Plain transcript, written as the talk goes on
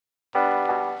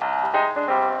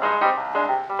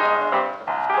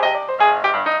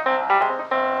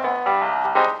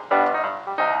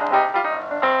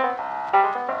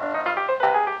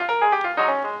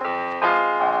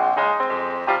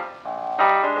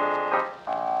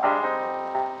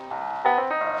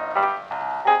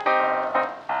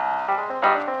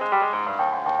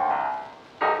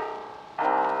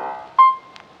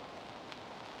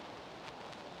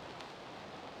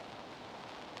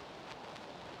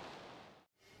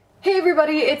Hey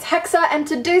everybody, it's Hexa and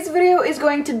today's video is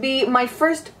going to be my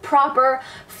first proper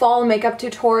fall makeup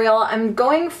tutorial. I'm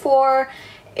going for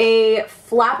a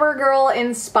Flapper Girl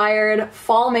inspired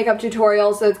fall makeup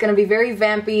tutorial, so it's going to be very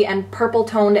vampy and purple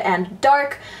toned and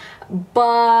dark,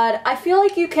 but I feel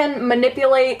like you can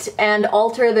manipulate and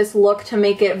alter this look to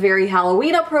make it very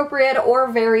Halloween appropriate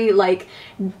or very like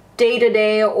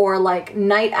day-to-day or like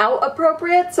night out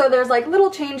appropriate. So there's like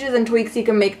little changes and tweaks you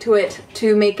can make to it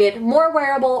to make it more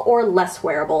wearable or less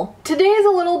wearable. Today is a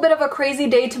little bit of a crazy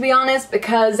day, to be honest,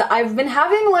 because I've been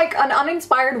having like an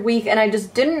uninspired week and I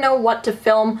just didn't know what to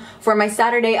film for my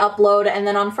Saturday upload, and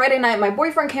then on Friday night my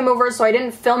boyfriend came over, so I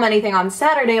didn't film anything on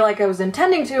Saturday like I was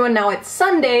intending to, and now it's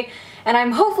Sunday and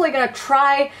I'm hopefully gonna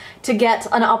try to get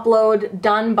an upload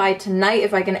done by tonight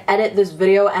if I can edit this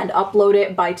video and upload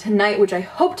it by tonight, which I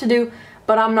hope to do,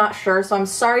 but I'm not sure, so I'm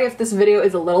sorry if this video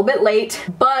is a little bit late.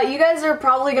 But you guys are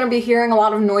probably gonna be hearing a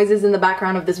lot of noises in the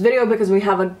background of this video because we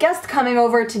have a guest coming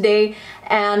over today,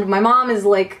 and my mom is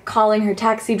like calling her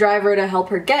taxi driver to help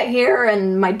her get here,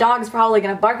 and my dog's probably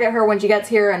gonna bark at her when she gets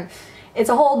here, and it's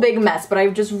a whole big mess. But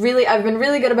I've been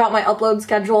really good about my upload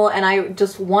schedule, and I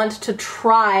just want to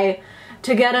try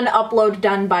to get an upload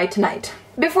done by tonight.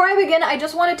 Before I begin, I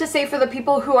just wanted to say for the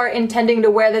people who are intending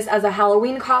to wear this as a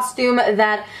Halloween costume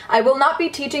that I will not be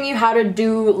teaching you how to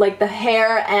do like the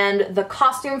hair and the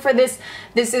costume for this.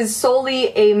 This is solely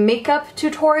a makeup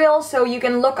tutorial, so you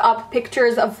can look up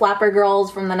pictures of Flapper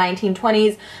Girls from the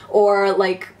 1920s or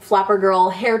like Flapper Girl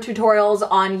hair tutorials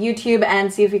on YouTube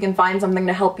and see if you can find something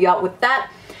to help you out with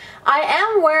that. I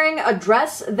am wearing a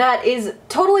dress that is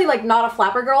totally like not a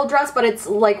Flapper Girl dress, but it's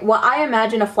like what I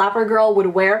imagine a Flapper Girl would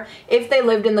wear if they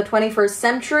lived in the 21st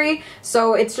century.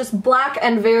 So it's just black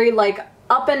and very like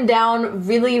up and down,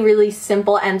 really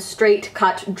simple and straight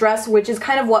cut dress, which is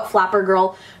kind of what Flapper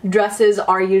Girl dresses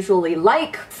are usually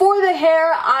like. For the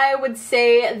hair, I would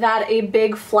say that a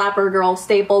big Flapper Girl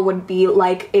staple would be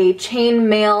like a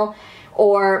chainmail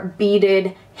or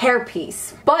beaded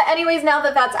hairpiece. But anyways, now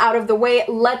that that's out of the way,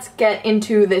 let's get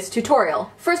into this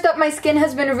tutorial. First up, my skin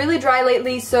has been really dry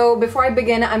lately, so before I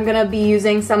begin, I'm gonna be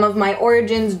using some of my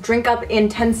Origins Drink Up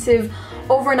Intensive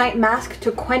Overnight Mask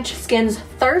to quench skin's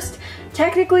thirst.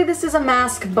 Technically this is a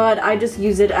mask, but I just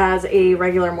use it as a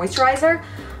regular moisturizer.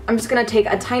 I'm just gonna take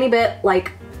a tiny bit,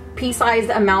 like pea-sized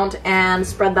amount, and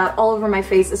spread that all over my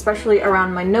face, especially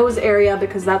around my nose area,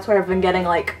 because that's where I've been getting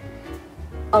like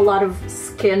a lot of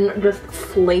skin just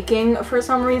flaking for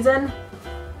some reason.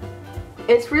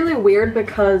 It's really weird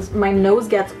because my nose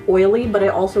gets oily, but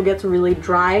it also gets really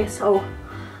dry, so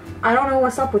I don't know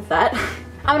what's up with that.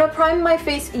 I'm gonna prime my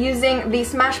face using the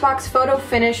Smashbox Photo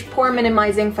Finish Pore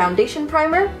Minimizing Foundation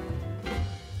Primer.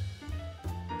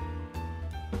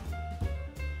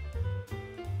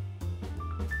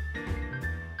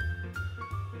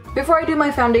 Before I do my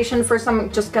foundation, first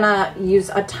I'm just gonna use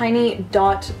a tiny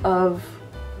dot of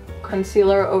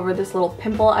concealer over this little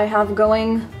pimple I have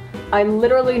going. I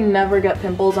literally never get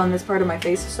pimples on this part of my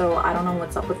face, so I don't know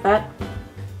what's up with that.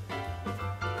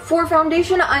 For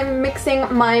foundation, I'm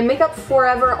mixing my Makeup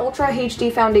Forever Ultra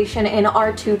HD Foundation in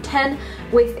R210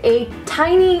 with a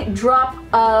tiny drop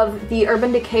of the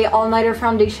Urban Decay All Nighter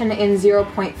Foundation in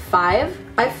 0.5.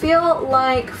 I feel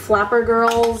like Flapper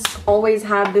Girls always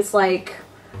have this like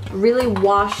really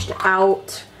washed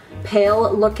out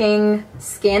pale looking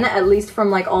skin, at least from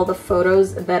like all the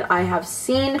photos that I have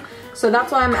seen. So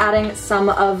that's why I'm adding some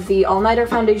of the All Nighter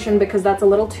foundation, because that's a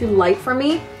little too light for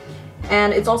me.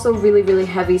 And it's also really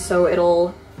heavy, so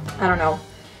it'll, I don't know,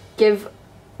 give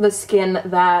the skin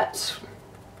that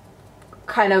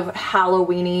kind of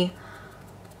Halloween-y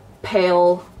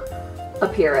pale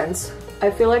appearance. I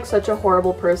feel like such a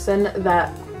horrible person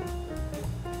that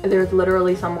there's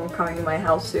literally someone coming to my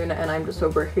house soon and I'm just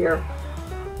over here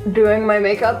doing my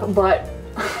makeup, but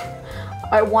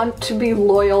I want to be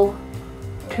loyal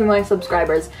to my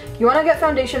subscribers. You want to get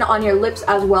foundation on your lips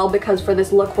as well, because for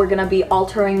this look we're going to be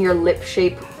altering your lip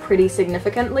shape pretty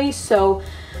significantly, so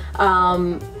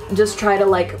just try to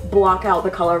like block out the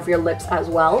color of your lips as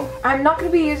well. I'm not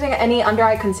going to be using any under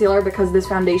eye concealer because this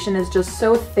foundation is just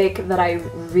so thick that I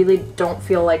really don't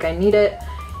feel like I need it.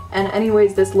 And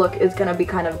anyways, this look is gonna be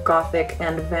kind of gothic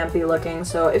and vampy looking,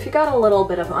 so if you got a little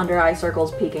bit of under eye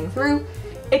circles peeking through,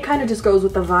 it kind of just goes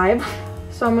with the vibe.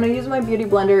 So I'm gonna use my beauty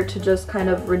blender to just kind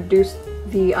of reduce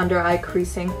the under eye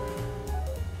creasing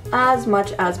as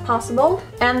much as possible.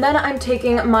 And then I'm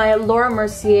taking my Laura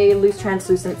Mercier Loose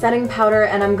Translucent Setting Powder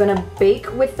and I'm gonna bake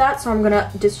with that, so I'm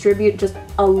gonna distribute just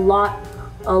a lot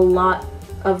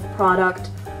of product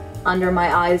under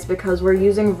my eyes because we're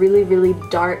using really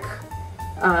dark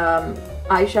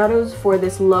eyeshadows for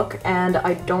this look and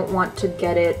I don't want to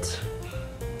get it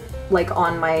like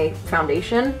on my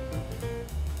foundation.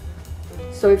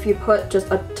 So if you put just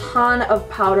a ton of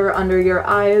powder under your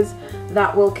eyes,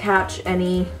 that will catch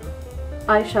any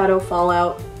eyeshadow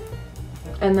fallout,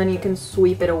 and then you can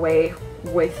sweep it away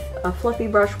with a fluffy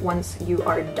brush once you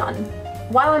are done.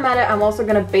 While I'm at it, I'm also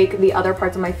gonna bake the other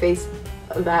parts of my face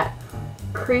that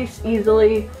crease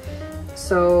easily.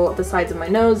 So the sides of my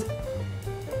nose,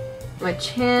 my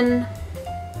chin,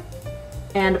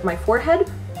 and my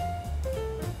forehead.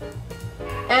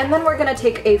 And then we're gonna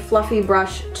take a fluffy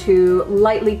brush to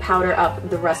lightly powder up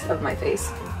the rest of my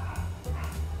face.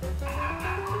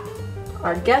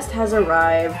 Our guest has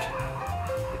arrived.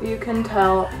 You can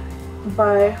tell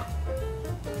by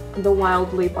the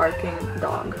wildly barking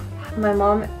dog. My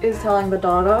mom is telling the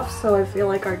dog off, so I feel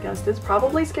like our guest is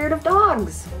probably scared of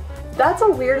dogs. That's a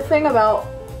weird thing about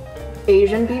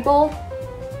Asian people.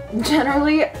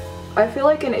 Generally, I feel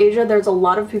like in Asia there's a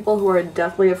lot of people who are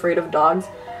deathly afraid of dogs,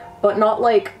 but not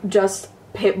like just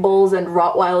pit bulls and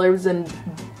Rottweilers and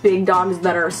big dogs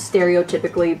that are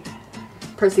stereotypically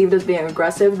perceived as being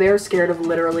aggressive. They're scared of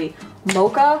literally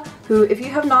Loca, who, if you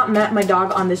have not met my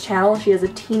dog on this channel, she has a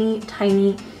teeny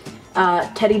tiny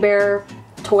teddy bear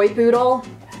toy poodle,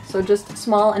 so just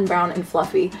small and brown and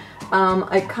fluffy.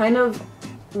 I kind of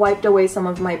wiped away some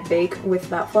of my bake with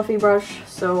that fluffy brush,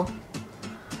 so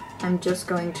I'm just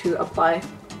going to apply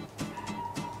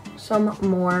some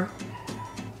more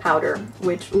powder,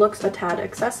 which looks a tad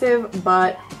excessive,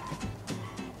 but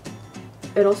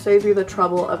it'll save you the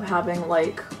trouble of having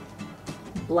like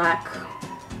black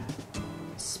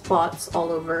spots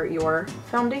all over your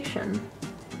foundation.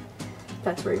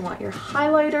 That's where you want your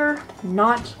highlighter,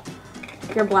 not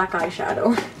your black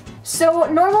eyeshadow.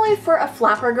 So normally for a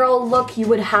flapper girl look, you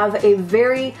would have a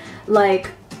very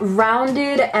like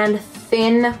rounded and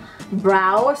thin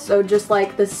brow, so just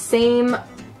like the same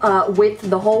width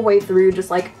the whole way through, just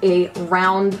like a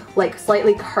round, like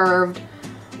slightly curved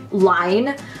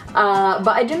line. But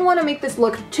I didn't want to make this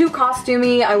look too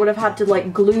costumey. I would have had to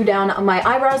like glue down my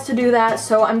eyebrows to do that,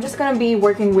 so I'm just gonna be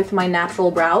working with my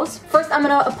natural brows. First, I'm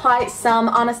gonna apply some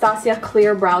Anastasia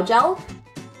clear brow gel.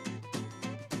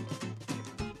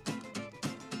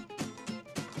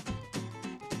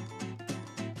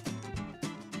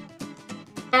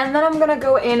 And then I'm gonna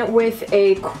go in with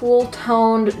a cool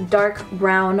toned dark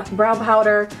brown brow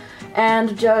powder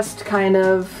and just kind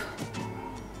of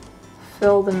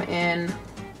fill them in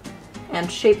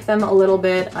and shape them a little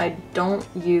bit. I don't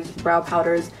use brow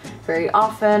powders very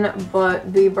often,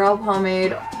 but the brow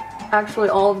pomade, actually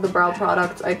all of the brow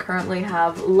products I currently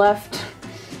have left,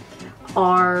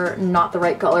 are not the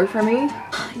right color for me.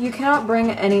 You cannot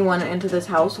bring anyone into this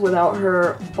house without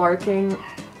her barking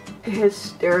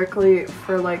hysterically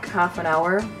for like half an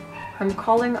hour. I'm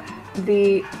calling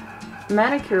the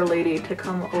manicure lady to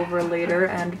come over later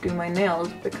and do my nails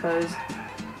because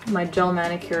my gel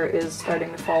manicure is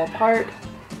starting to fall apart,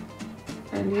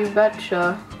 and you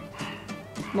betcha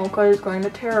Loca is going to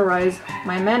terrorize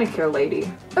my manicure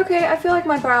lady. Okay, I feel like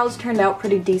my brows turned out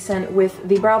pretty decent with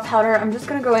the brow powder. I'm just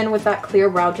gonna go in with that clear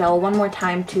brow gel one more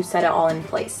time to set it all in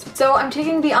place. So I'm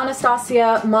taking the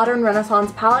Anastasia Modern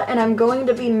Renaissance palette and I'm going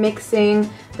to be mixing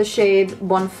the shades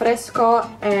Buon Fresco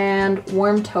and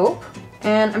Warm Taupe.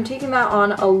 And I'm taking that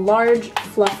on a large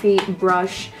fluffy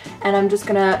brush and I'm just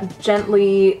gonna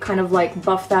gently kind of like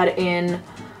buff that in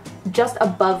just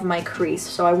above my crease.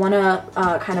 So I want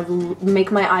to kind of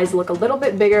make my eyes look a little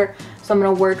bit bigger, so I'm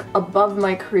going to work above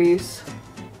my crease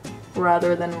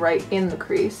rather than right in the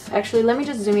crease. Actually, let me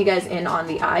just zoom you guys in on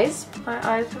the eyes. My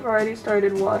eyes have already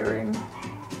started watering,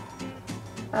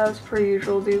 as per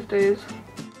usual these days.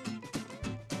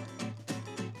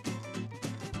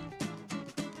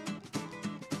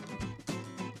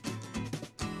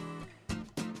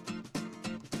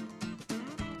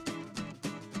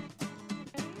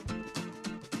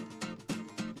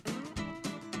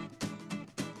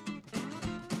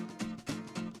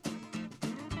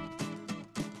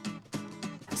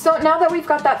 So now that we've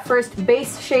got that first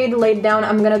base shade laid down,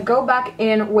 I'm gonna go back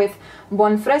in with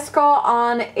Buon Fresco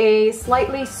on a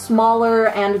slightly smaller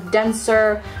and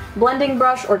denser blending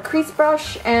brush or crease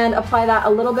brush and apply that a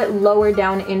little bit lower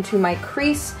down into my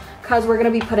crease because we're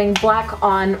gonna be putting black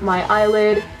on my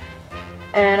eyelid,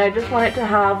 and I just want it to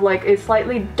have like a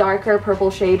slightly darker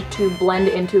purple shade to blend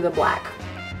into the black.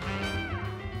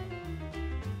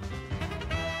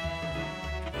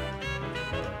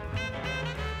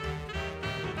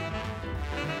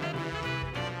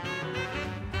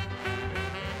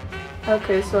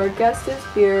 Okay, so our guest is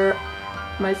here.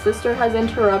 My sister has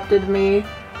interrupted me.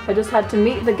 I just had to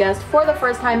meet the guest for the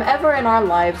first time ever in our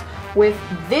lives with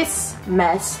this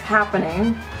mess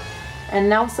happening. And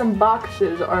now some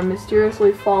boxes are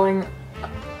mysteriously falling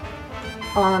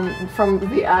from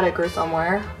the attic or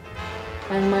somewhere.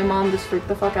 And my mom just freaked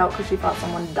the fuck out because she thought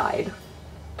someone died.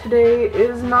 Today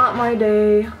is not my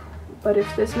day, but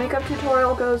if this makeup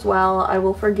tutorial goes well, I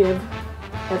will forgive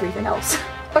everything else.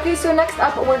 Okay, so next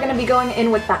up we're going to be going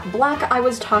in with that black I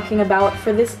was talking about.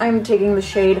 For this I'm taking the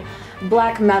shade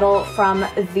Black Metal from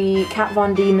the Kat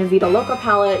Von D Vida Loca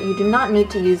palette. You do not need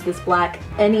to use this black.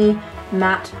 Any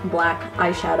matte black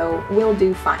eyeshadow will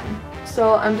do fine.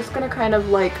 So I'm just going to kind of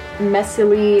like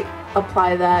messily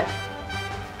apply that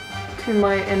to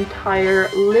my entire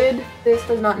lid. This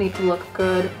does not need to look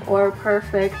good or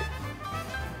perfect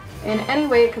in any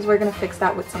way because we're going to fix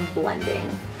that with some blending.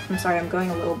 I'm sorry, I'm going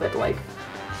a little bit like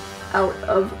out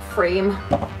of frame.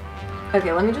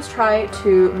 Okay, let me just try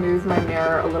to move my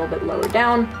mirror a little bit lower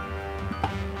down.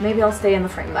 Maybe I'll stay in the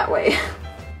frame that way.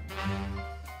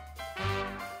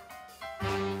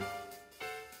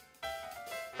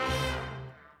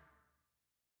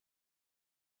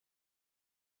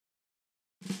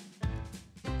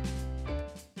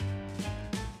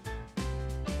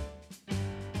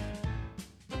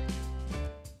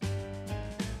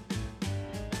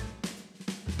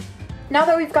 Now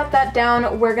that we've got that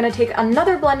down, we're gonna take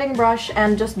another blending brush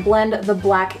and just blend the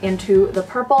black into the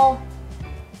purple.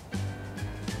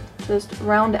 Just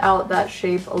round out that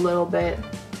shape a little bit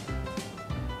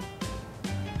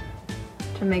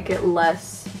to make it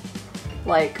less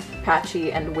like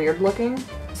patchy and weird looking.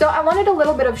 So I wanted a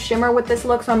little bit of shimmer with this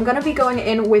look, so I'm gonna be going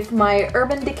in with my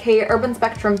Urban Decay Urban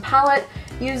Spectrum palette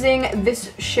using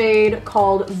this shade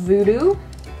called Voodoo.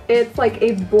 It's like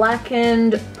a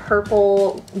blackened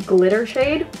purple glitter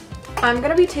shade. I'm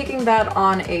gonna be taking that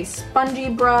on a spongy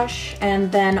brush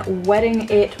and then wetting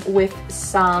it with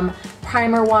some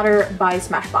primer water by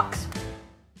Smashbox.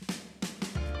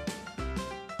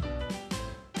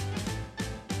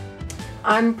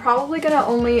 I'm probably gonna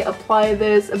only apply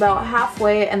this about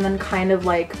halfway and then kind of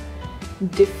like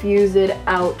diffuse it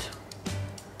out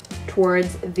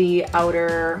towards the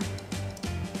outer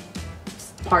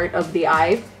part of the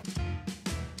eye.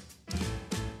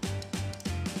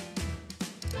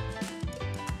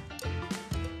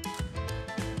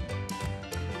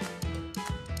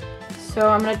 So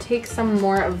I'm gonna take some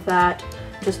more of that,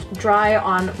 just dry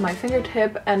on my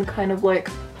fingertip and kind of like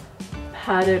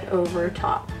pat it over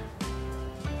top.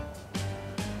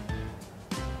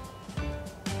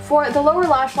 For the lower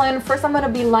lash line, first I'm gonna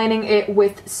be lining it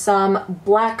with some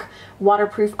black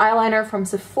waterproof eyeliner from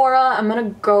Sephora. I'm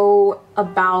gonna go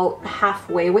about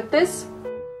halfway with this.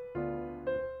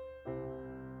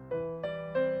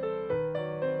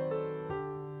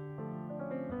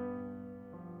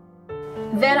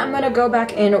 Then I'm gonna go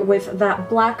back in with that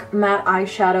black matte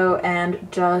eyeshadow and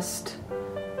just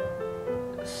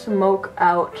smoke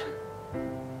out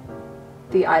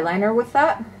the eyeliner with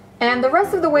that. And the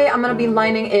rest of the way I'm gonna be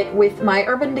lining it with my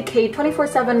Urban Decay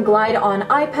 24/7 Glide On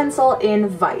Eye Pencil in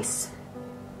Vice.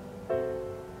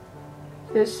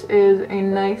 This is a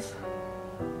nice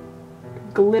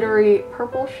glittery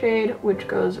purple shade which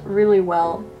goes really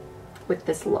well with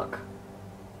this look.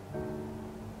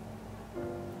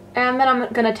 And then I'm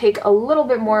gonna take a little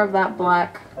bit more of that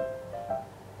black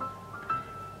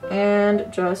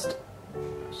and just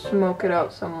smoke it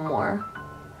out some more.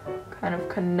 Kind of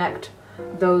connect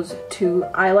those two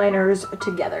eyeliners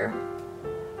together.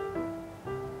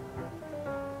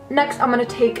 Next, I'm gonna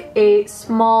take a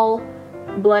small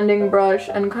blending brush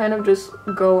and kind of just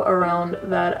go around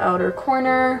that outer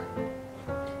corner.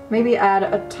 Maybe add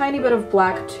a tiny bit of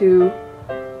black to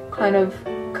kind of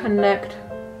connect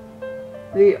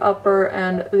the upper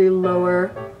and the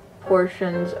lower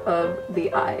portions of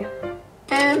the eye.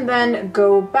 And then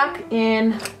go back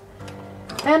in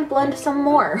and blend some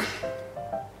more.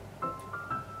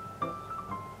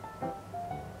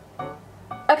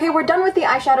 Okay, we're done with the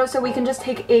eyeshadow, so we can just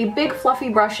take a big fluffy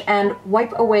brush and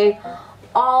wipe away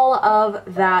all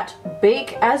of that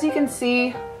bake. As you can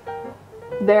see,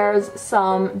 there's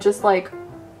some just like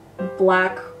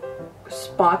black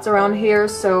spots around here,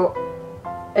 so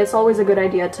it's always a good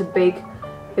idea to bake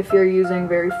if you're using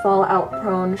very fallout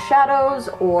prone shadows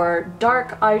or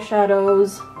dark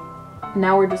eyeshadows.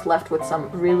 Now we're just left with some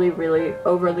really, really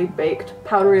overly baked,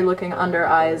 powdery looking under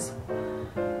eyes,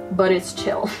 but it's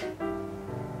chill.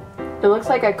 It looks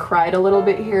like I cried a little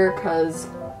bit here because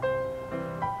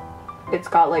it's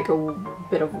got like a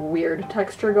bit of weird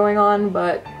texture going on,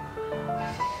 but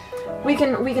we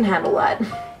can handle that.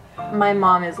 My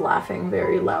mom is laughing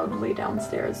very loudly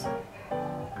downstairs.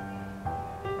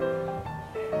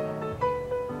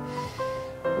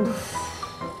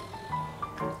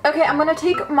 Okay, I'm gonna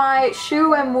take my Shu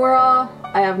Emura,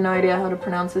 I have no idea how to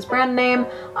pronounce this brand name,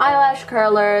 eyelash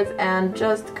curlers and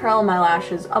just curl my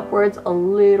lashes upwards a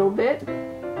little bit.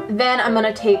 Then I'm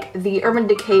gonna take the Urban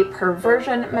Decay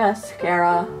Perversion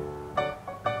mascara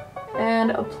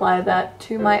and apply that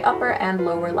to my upper and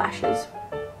lower lashes.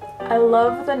 I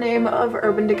love the name of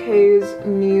Urban Decay's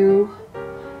new,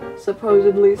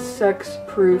 supposedly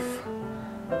sex-proof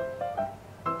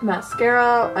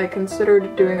mascara. I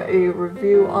considered doing a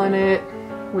review on it,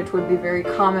 which would be very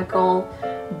comical,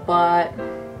 but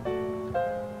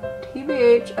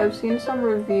TBH, I've seen some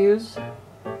reviews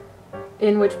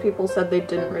in which people said they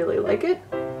didn't really like it.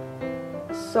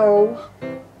 So,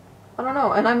 I don't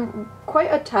know, and I'm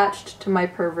quite attached to my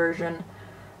Perversion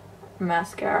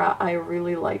mascara. I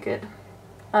really like it.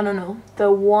 I don't know,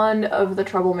 the wand of the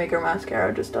Troublemaker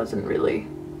mascara just doesn't really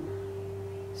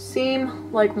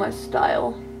seem like my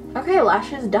style. Okay,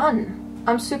 lashes done.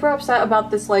 I'm super upset about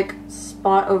this like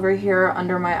spot over here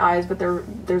under my eyes, but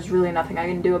there's really nothing I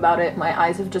can do about it. My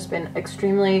eyes have just been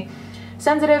extremely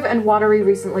sensitive and watery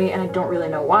recently, and I don't really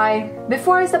know why.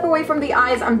 Before I step away from the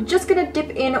eyes, I'm just gonna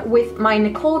dip in with my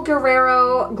Nicole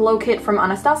Guerriero Glow Kit from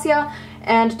Anastasia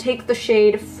and take the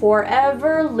shade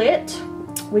Forever Lit,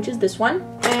 which is this one.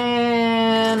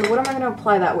 And what am I gonna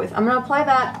apply that with? I'm gonna apply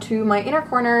that to my inner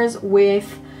corners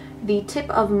with the tip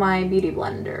of my beauty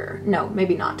blender. No,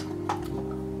 maybe not.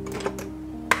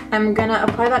 I'm gonna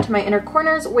apply that to my inner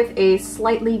corners with a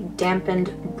slightly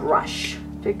dampened brush,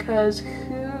 because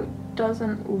who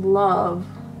doesn't love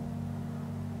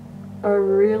a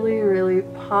really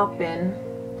poppin'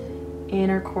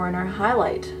 inner corner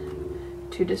highlight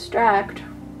to distract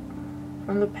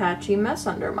from the patchy mess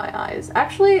under my eyes?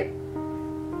 Actually,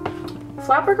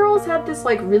 Flapper Girls had this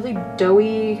like really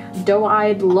doughy,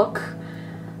 doe-eyed look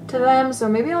to them, so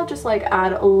maybe I'll just like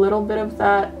add a little bit of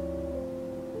that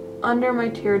under my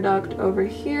tear duct over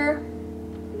here,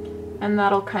 and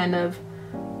that'll kind of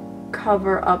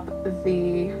cover up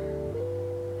the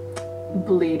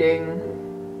bleeding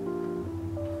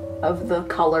of the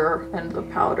color and the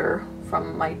powder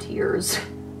from my tears.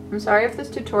 I'm sorry if this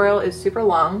tutorial is super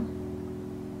long.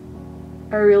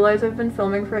 I realize I've been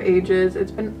filming for ages.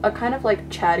 It's been a kind of like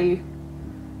chatty,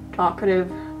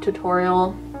 talkative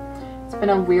tutorial. It's been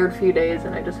a weird few days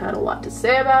and I just had a lot to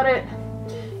say about it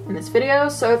in this video,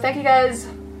 so thank you guys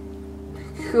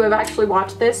who have actually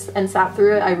watched this and sat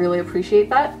through it. I really appreciate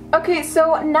that. Okay,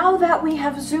 so now that we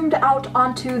have zoomed out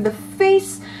onto the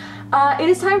face, it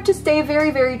is time to stay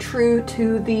very true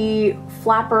to the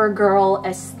Flapper Girl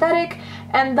aesthetic,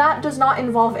 and that does not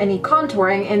involve any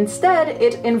contouring. Instead,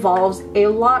 it involves a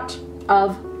lot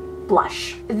of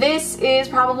blush. This is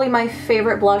probably my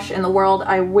favorite blush in the world.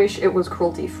 I wish it was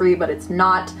cruelty-free, but it's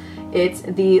not. It's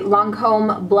the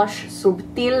Lancome Blush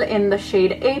Subtil in the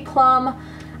shade A Plum.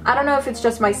 I don't know if it's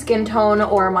just my skin tone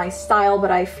or my style,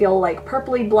 but I feel like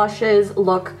purpley blushes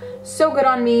look so good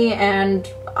on me and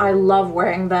I love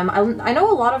wearing them. I know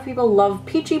a lot of people love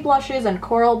peachy blushes and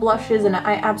coral blushes, and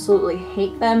I absolutely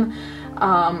hate them.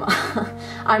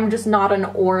 I'm just not an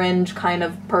orange kind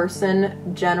of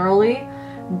person generally,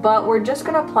 but we're just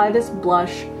gonna apply this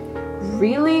blush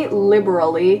really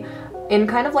liberally in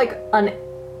kind of like an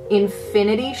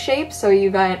infinity shape. So you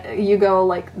go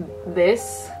like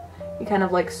this. You kind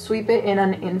of like sweep it in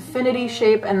an infinity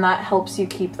shape, and that helps you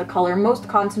keep the color most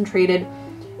concentrated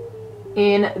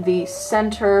in the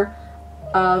center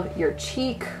of your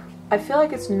cheek. I feel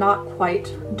like it's not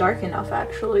quite dark enough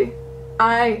actually.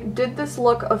 I did this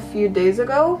look a few days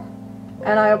ago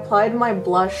and I applied my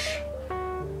blush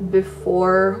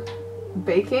before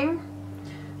baking,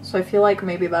 so I feel like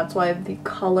maybe that's why the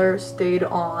color stayed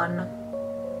on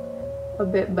a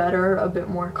bit better, a bit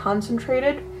more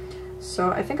concentrated.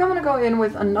 So I think I'm gonna go in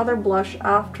with another blush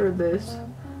after this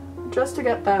just to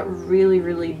get that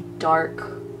really dark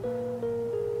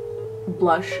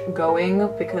blush going,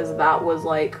 because that was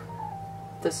like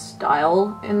the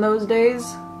style in those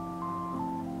days.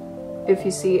 If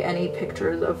you see any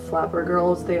pictures of Flapper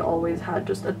Girls, they always had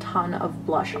just a ton of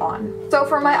blush on. So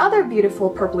for my other beautiful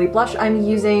purpley blush, I'm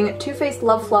using Too Faced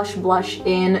Love Flush blush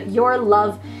in Your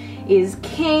Love is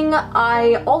King.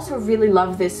 I also really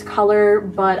love this color,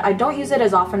 but I don't use it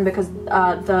as often because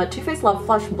the Too Faced Love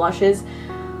Flush blushes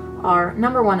are,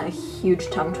 number one, a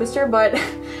huge tongue twister, but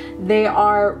they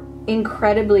are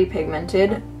incredibly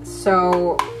pigmented.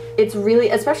 So it's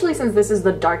really, especially since this is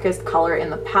the darkest color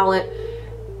in the palette,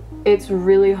 it's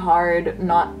really hard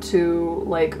not to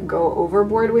like go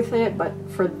overboard with it. But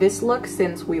for this look,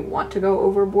 since we want to go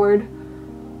overboard,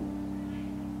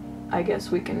 I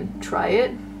guess we can try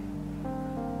it.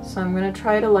 So I'm gonna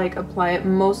try to like apply it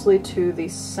mostly to the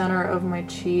center of my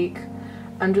cheek,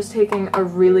 I'm just taking a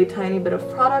really tiny bit of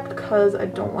product because I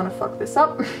don't want to fuck this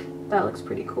up. That looks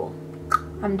pretty cool.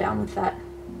 I'm down with that.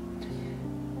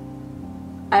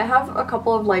 I have a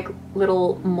couple of like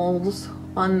little moles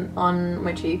on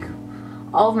my cheek.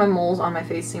 All of my moles on my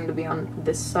face seem to be on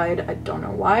this side. I don't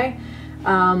know why.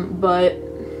 But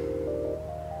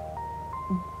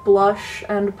blush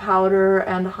and powder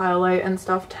and highlight and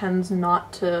stuff tends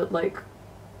not to like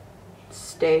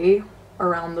stay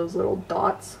around those little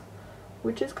dots,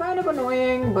 which is kind of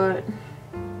annoying, but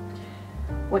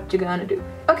what you gonna do?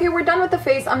 Okay, we're done with the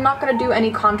face. I'm not gonna do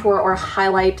any contour or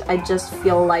highlight. I just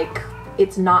feel like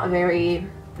it's not very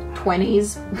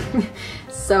 20s.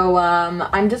 So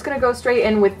I'm just gonna go straight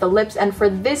in with the lips, and for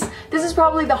this is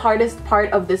probably the hardest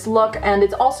part of this look, and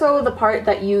it's also the part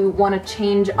that you want to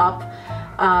change up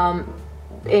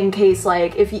in case,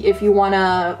 like, if you want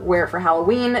to wear it for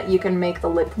Halloween, you can make the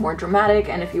lip more dramatic,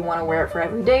 and if you want to wear it for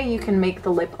every day, you can make the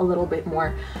lip a little bit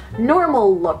more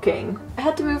normal looking. I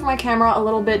had to move my camera a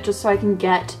little bit just so I can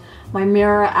get my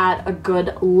mirror at a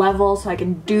good level so I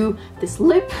can do this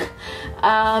lip.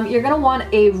 You're gonna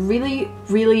want a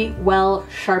really well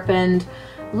sharpened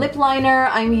lip liner.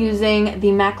 I'm using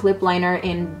the MAC lip liner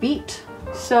in Beat.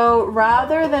 So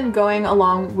rather than going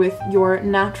along with your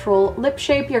natural lip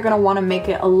shape, you're gonna wanna make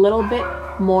it a little bit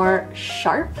more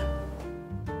sharp.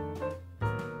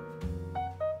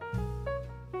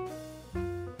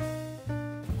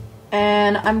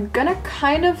 And I'm gonna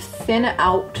kind of thin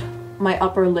out my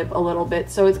upper lip a little bit,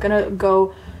 so it's gonna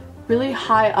go really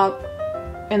high up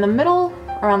in the middle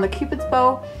around the cupid's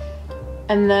bow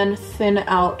and then thin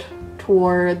out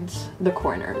towards the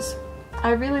corners.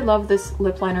 I really love this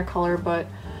lip liner color, but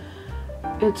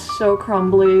it's so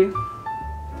crumbly.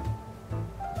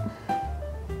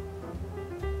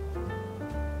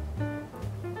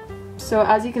 So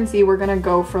as you can see, we're gonna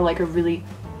go for like a really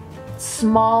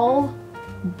small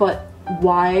but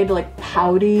wide, like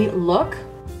pouty look.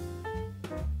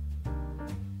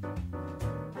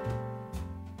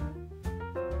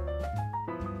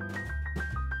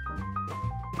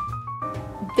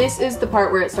 This is the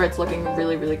part where it starts looking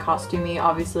really costumey.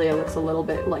 Obviously it looks a little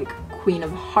bit like Queen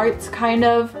of Hearts kind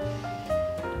of.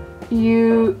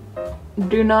 You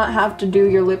do not have to do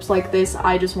your lips like this.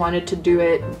 I just wanted to do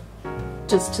it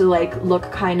just to like look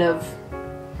kind of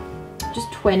just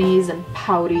 20s and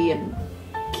pouty and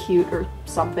cute or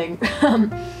something.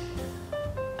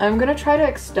 I'm gonna try to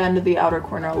extend the outer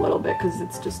corner a little bit because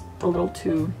it's just a little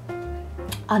too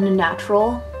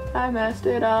unnatural. I messed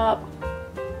it up.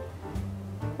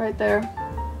 Right there.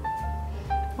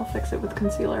 I'll fix it with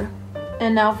concealer.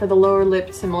 And now for the lower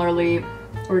lip, similarly,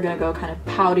 we're gonna go kind of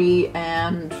pouty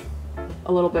and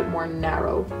a little bit more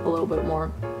narrow, a little bit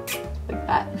more like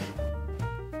that.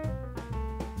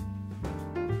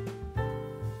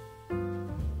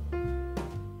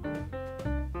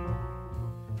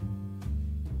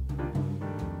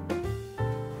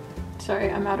 Sorry,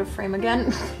 I'm out of frame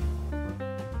again.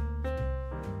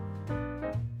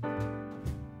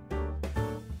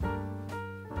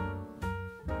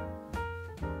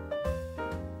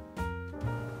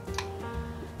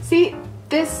 See,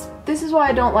 this is why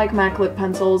I don't like MAC lip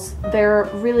pencils. They're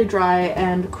really dry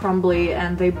and crumbly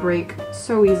and they break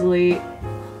so easily.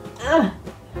 Ugh.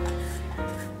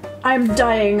 I'm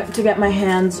dying to get my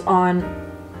hands on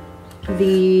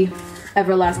the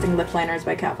Everlasting Lip Liners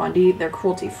by Kat Von D. They're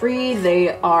cruelty free, you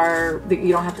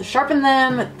don't have to sharpen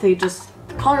them, the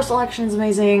color selection is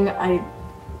amazing. I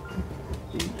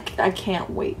can't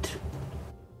wait.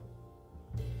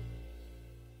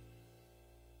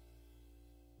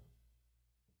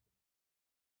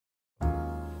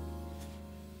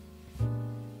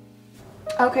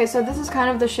 Okay, so this is kind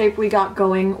of the shape we got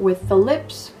going with the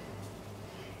lips,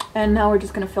 and now we're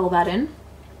just gonna fill that in.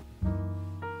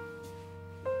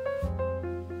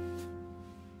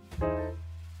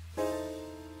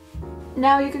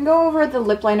 Now you can go over the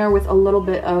lip liner with a little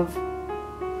bit of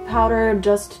powder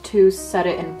just to set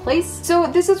it in place. So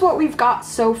this is what we've got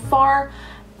so far.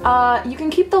 You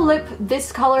can keep the lip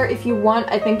this color if you want.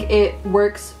 I think it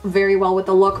works very well with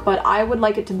the look, but I would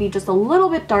like it to be just a little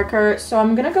bit darker. So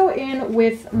I'm gonna go in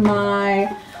with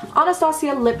my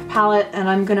Anastasia lip palette and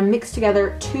I'm gonna mix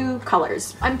together two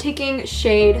colors. I'm taking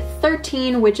shade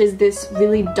 13, which is this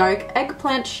really dark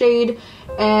eggplant shade,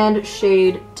 and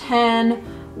shade 10,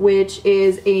 which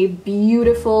is a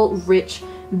beautiful rich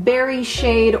berry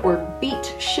shade or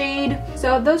beet shade.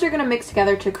 So those are gonna mix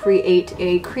together to create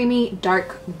a creamy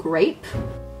dark grape.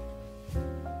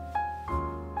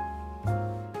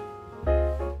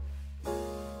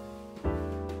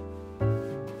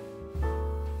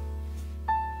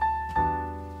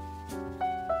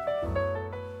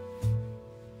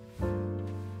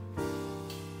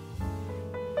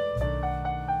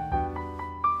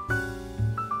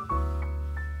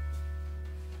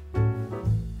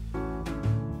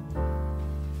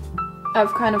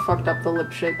 I've kind of fucked up the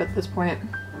lip shape at this point.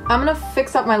 I'm gonna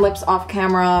fix up my lips off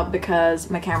camera because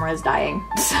my camera is dying.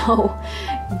 So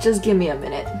just give me a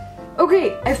minute.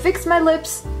 Okay, I fixed my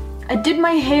lips. I did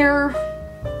my hair,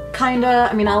 kinda.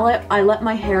 I mean, I let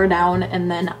my hair down and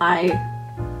then I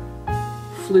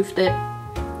floofed it,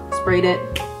 sprayed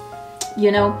it.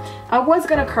 You know, I was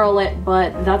gonna curl it,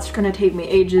 but that's gonna take me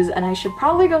ages and I should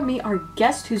probably go meet our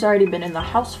guest who's already been in the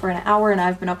house for an hour and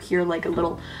I've been up here like a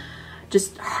little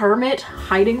just hermit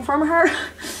hiding from her.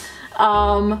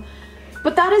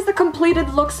 But that is the completed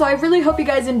look, so I really hope you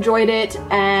guys enjoyed it,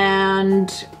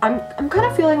 and I'm kind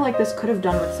of feeling like this could have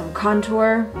done with some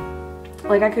contour.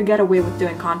 Like, I could get away with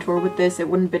doing contour with this. It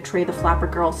wouldn't betray the flapper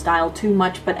girl style too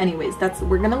much, but anyways,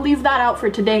 we're gonna leave that out for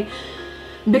today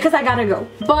because I gotta go.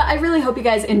 But I really hope you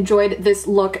guys enjoyed this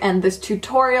look and this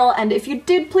tutorial, and if you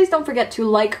did, please don't forget to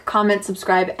like, comment,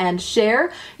 subscribe, and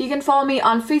share. You can follow me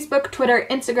on Facebook, Twitter,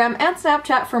 Instagram, and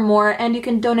Snapchat for more, and you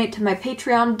can donate to my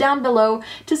Patreon down below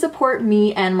to support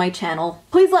me and my channel.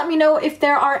 Please let me know if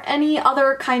there are any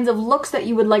other kinds of looks that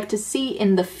you would like to see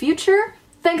in the future.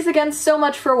 Thanks again so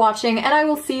much for watching, and I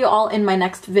will see you all in my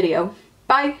next video.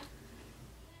 Bye!